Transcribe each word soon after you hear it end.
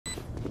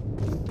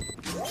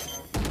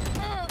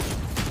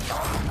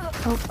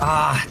Oh.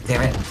 Ah,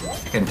 damn it.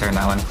 I couldn't turn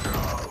that one.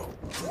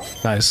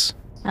 Nice.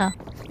 Oh,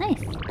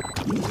 nice.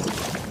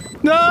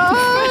 No!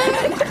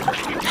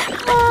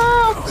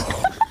 Oh.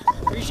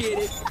 Appreciate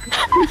it.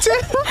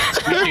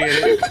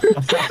 Appreciate it.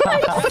 I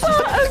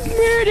saw a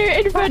murder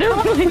in front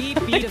of me.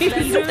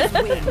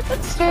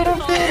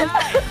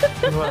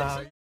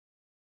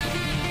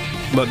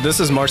 But this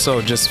is more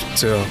so just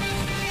to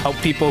help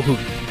people who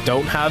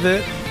don't have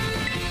it,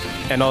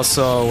 and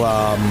also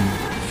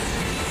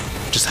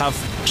just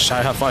try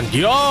to have fun.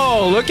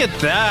 Yo, look at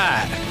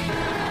that!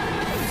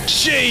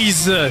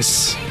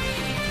 Jesus!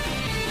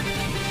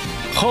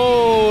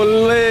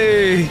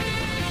 Holy!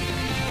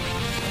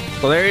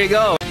 Well, there you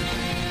go.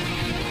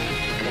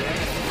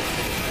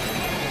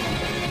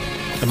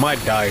 I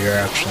might die here,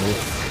 actually.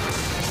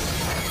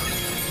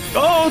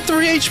 Oh,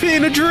 3 HP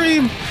in a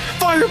dream!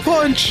 Fire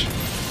punch!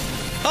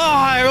 Oh,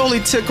 I only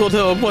tickled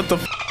him. What the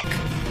f?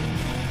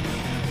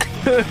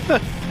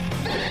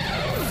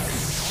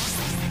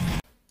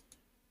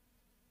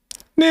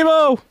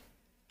 Nemo!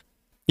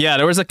 Yeah,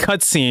 there was a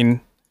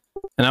cutscene,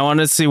 and I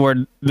wanted to see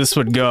where this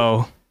would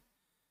go.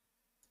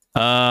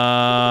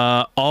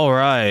 All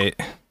right.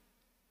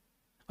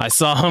 I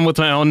saw him with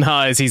my own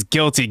eyes. He's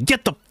guilty.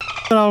 Get the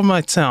f out of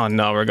my town.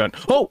 No, we're going.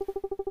 Oh!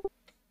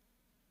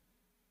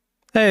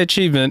 Hey,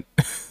 achievement.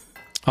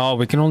 Oh,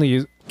 we can only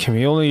use... Can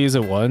we only use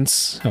it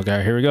once?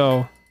 Okay, here we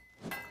go.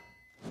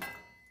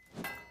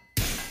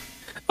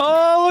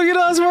 Oh, look at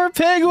us. We're a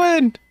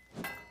penguin.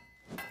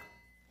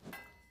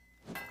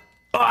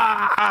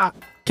 Ah!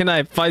 Can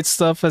I fight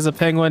stuff as a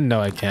penguin?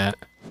 No, I can't.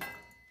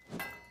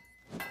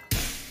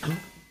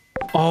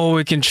 Oh,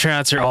 we can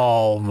transfer.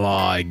 Oh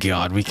my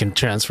god, we can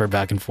transfer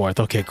back and forth.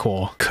 Okay,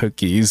 cool.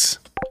 Cookies.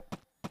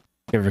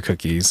 Give her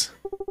cookies.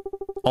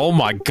 Oh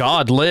my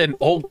god, Lynn.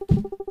 Oh.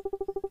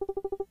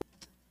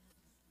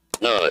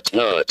 Nut.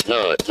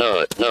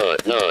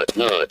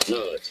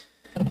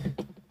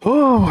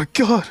 Oh my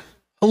god.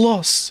 I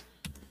lost.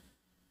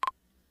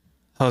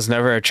 I was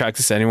never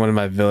attracted to anyone in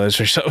my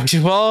village or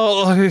something.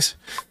 Well,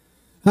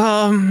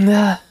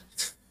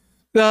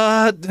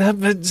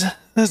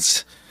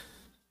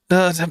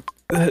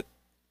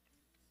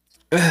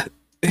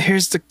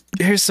 here's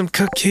some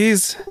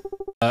cookies.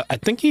 I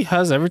think he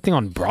has everything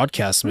on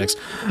broadcast mix.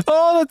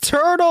 Oh, the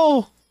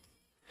turtle!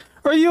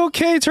 Are you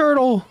okay,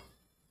 turtle?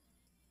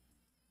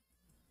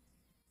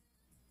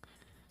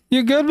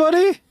 You good,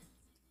 buddy?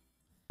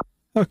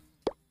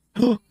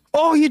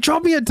 Oh, you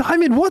dropped me a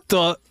diamond. What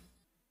the?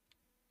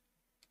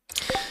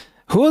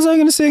 Who was I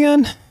gonna say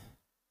again?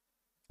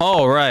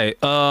 Oh, right.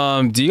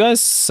 Do you guys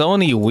sell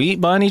any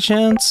wheat by any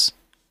chance?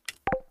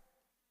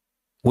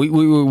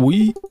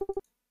 Wheat?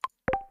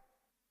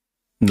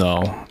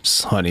 No,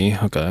 it's honey.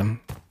 Okay.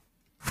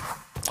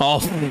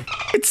 Oh,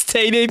 it's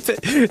 8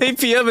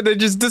 p.m. and it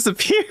just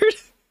disappeared.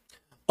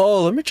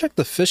 Oh, let me check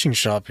the fishing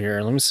shop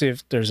here. Let me see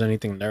if there's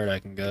anything there that I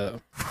can get.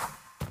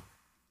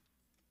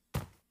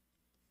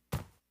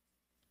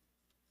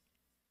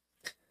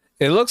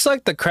 It looks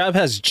like the crab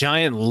has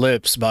giant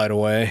lips, by the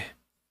way.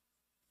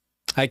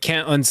 I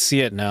can't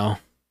unsee it now.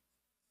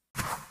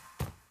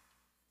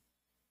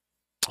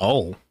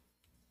 Oh.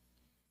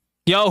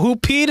 Yo, who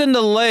peed in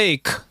the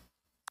lake?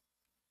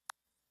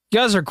 You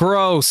guys are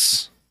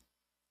gross.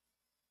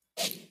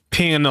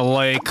 Pee in the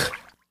lake.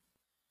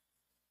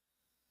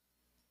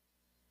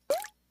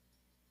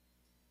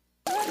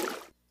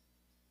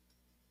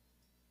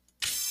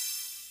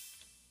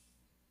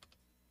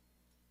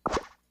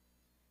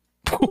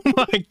 Oh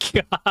my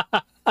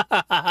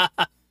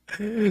god.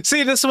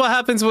 See, this is what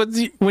happens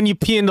when you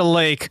pee in the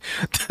lake.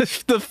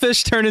 The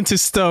fish turn into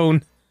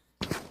stone.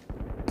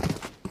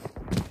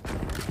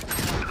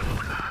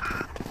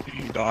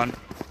 Done.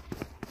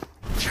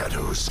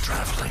 Shadows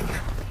traveling.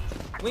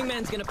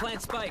 Wingman's gonna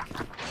plant spike.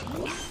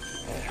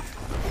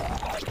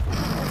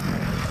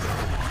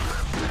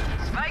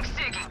 Spike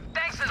sticky.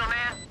 Thanks, little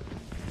man.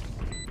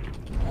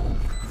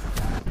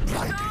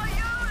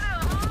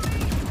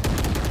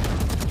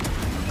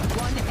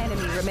 One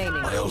enemy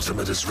remaining. My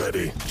ultimate is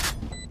ready.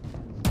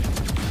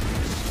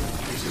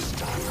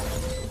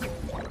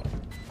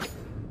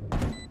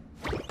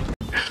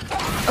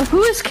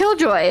 Who is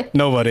Killjoy?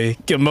 Nobody.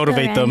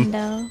 Motivate them.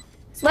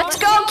 Let's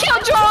go,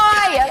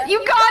 Killjoy!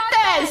 You got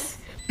this!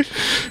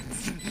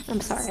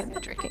 I'm sorry, I'm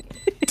not drinking.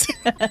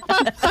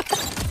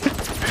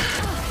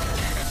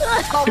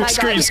 Oh my god.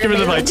 Scream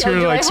the mic, scream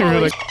the mic, scream the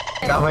mic.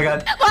 Oh my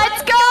god.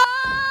 Let's go!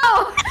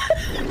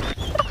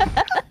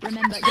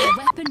 Remember your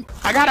weapon.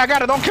 I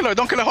got it. Don't kill her.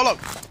 Hold up.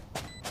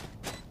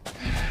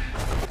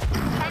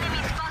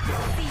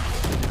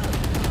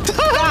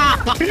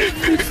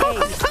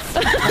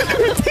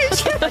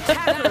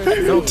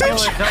 Don't kill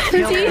it.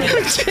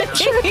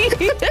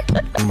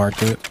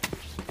 Mark it.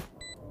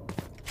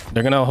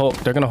 They're gonna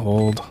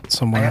hold I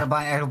somewhere.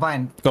 gotta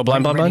blind. Go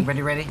blind.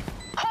 Ready.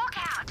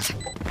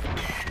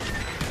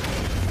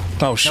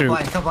 Oh shoot.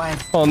 No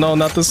blind. Oh no,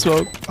 not the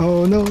smoke.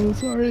 Oh no,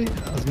 sorry.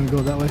 I was gonna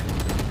go that way.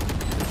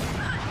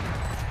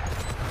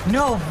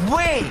 No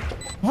way!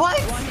 What?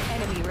 One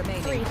enemy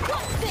remaining.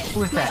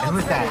 Who is that?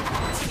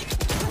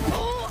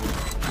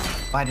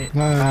 Find it.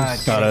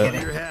 Nice. Got it.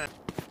 Get it.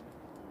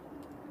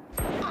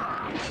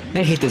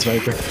 I hate this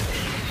Viper.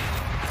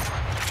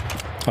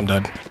 I'm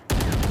dead.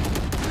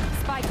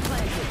 Spike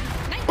planted.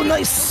 Oh,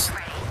 nice.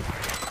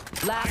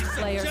 Last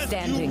player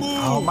standing.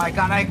 Oh my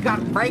god, I got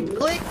right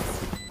click.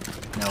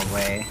 No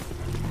way.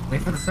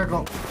 Wait for the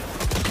circle.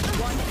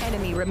 One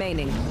enemy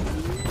remaining.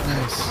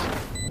 Nice.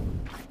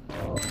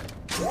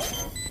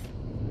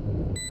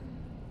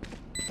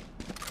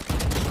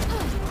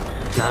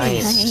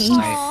 Nice.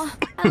 Aw,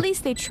 at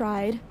least they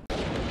tried.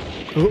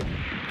 Oh,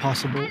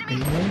 possible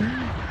aiming.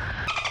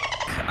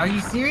 Are you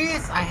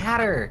serious? I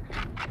had her.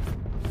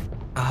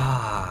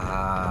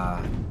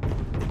 Ah.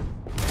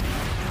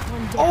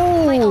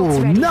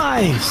 Oh,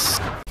 nice.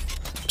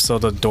 So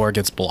the door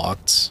gets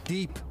blocked.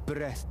 Deep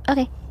breath.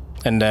 Okay.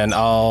 And then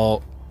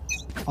I'll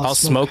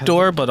smoke heavy.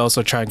 door, but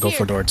also try and go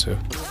for door too.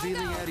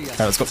 Alright,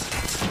 let's go.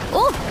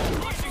 Oh.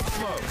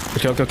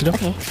 Okay, okay, okay.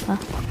 Okay. Well.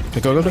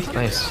 Okay, go, go, go.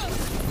 Nice.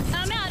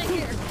 I'm out of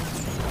here.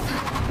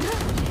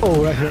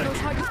 Oh, right here.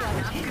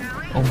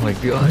 Oh my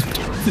god.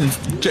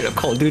 Straight up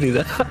Call of Duty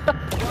that.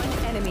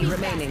 One enemy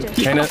remaining.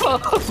 Ain't it?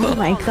 Oh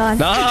my god.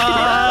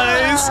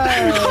 Nice!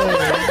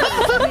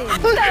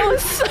 That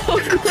was so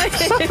quick.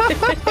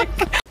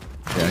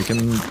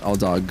 Yeah, I'll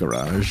dog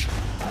garage.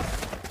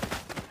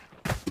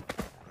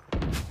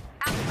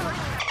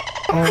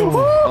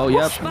 Oh, Oh,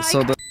 yep.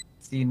 So the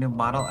See, new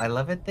model. I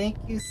love it. Thank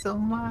you so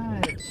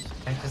much.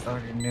 I just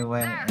ordered a new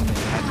one. And it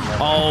had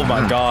to- Oh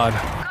my god.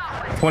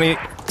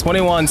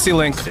 21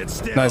 C-Link.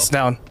 Nice,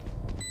 down.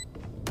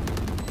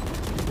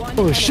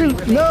 oh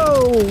shoot,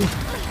 no!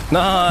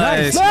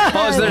 Nice. Nice.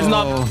 Oh, there's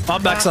not.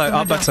 Up backside,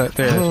 up backside.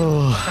 There.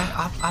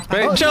 Up,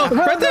 Wait, chill.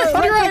 Right there.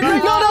 On your right. No, no,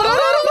 no, no,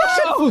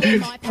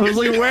 no. I was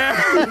like, where?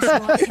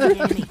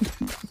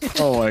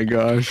 Oh my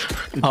gosh.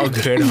 How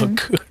good, how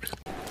good.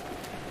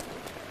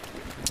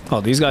 Oh,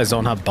 these guys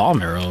don't have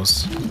bomb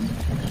arrows.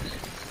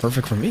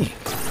 Perfect for me.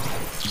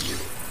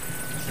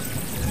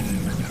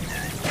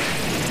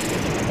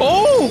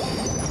 Oh!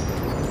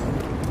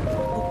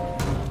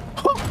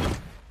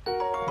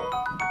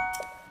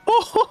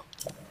 Oh!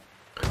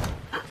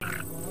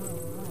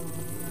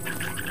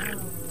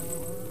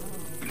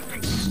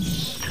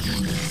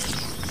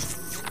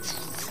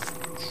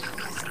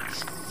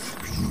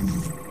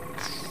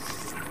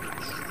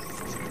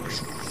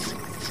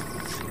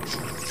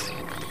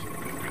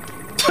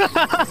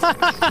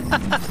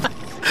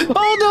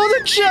 Oh no,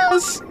 the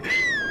chest!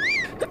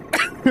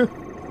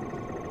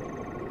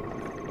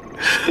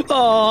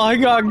 Oh, I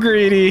got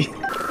greedy.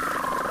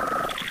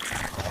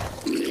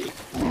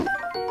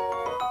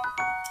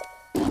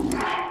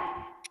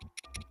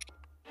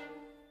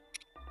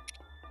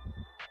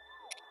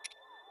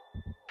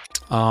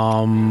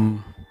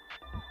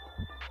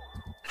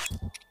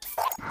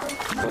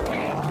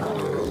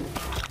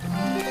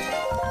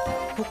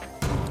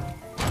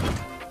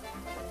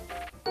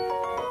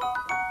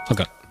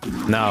 Okay,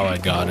 now I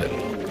got it.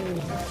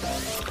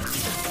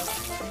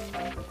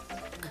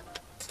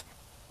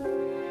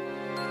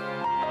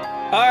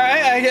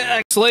 Alright, I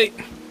get late.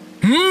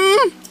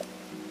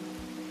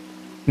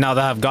 Now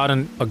that I've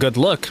gotten a good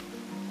look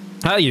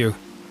at you,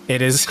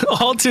 it is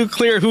all too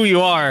clear who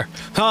you are,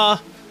 huh?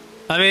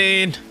 I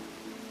mean,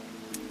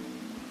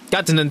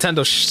 got the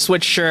Nintendo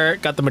Switch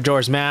shirt, got the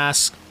Majora's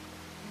Mask.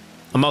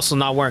 I'm also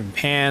not wearing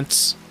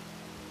pants.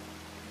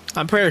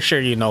 I'm pretty sure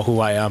you know who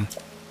I am.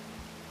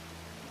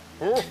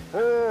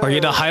 Are you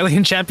the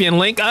Hylian champion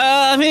Link?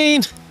 I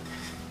mean,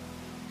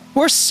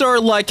 we're sort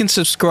of like and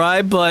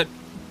subscribe, but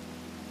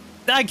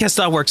I guess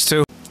that works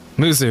too.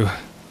 Muzu,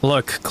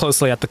 look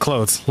closely at the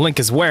clothes Link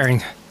is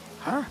wearing.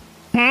 Huh?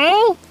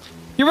 Hmm?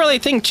 You really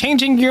think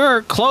changing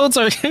your clothes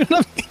are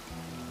gonna be...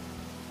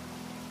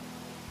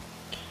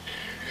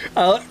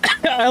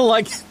 I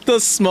like the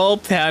small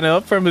pan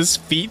up from his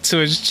feet to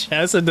his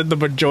chest and then the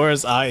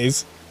Majora's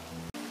eyes.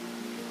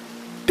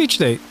 Peach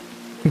date.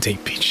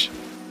 Date Peach.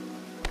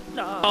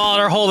 Oh,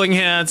 they're holding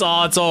hands.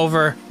 Oh, it's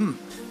over.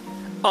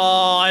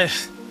 Oh,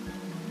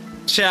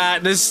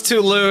 chat, this is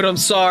too lewd. I'm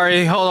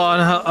sorry. Hold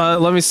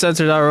on. Let me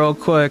censor that real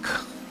quick.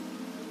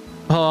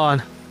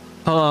 Hold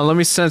on. Let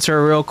me censor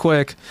it real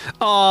quick.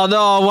 Oh,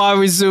 no. Why are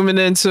we zooming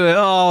into it?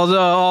 Oh, no.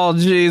 Oh,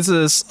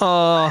 Jesus.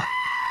 Oh.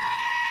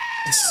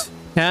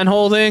 Hand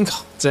holding?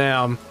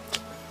 Damn.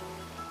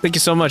 Thank you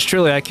so much.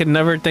 Truly, I can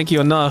never thank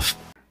you enough.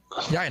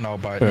 Yeah, I know,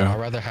 but Yeah.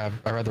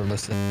 I'd rather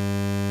listen.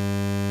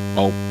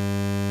 Oh.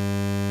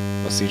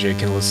 Well, CJ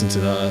can listen to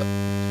that.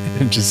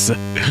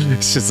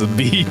 It's just a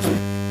beep.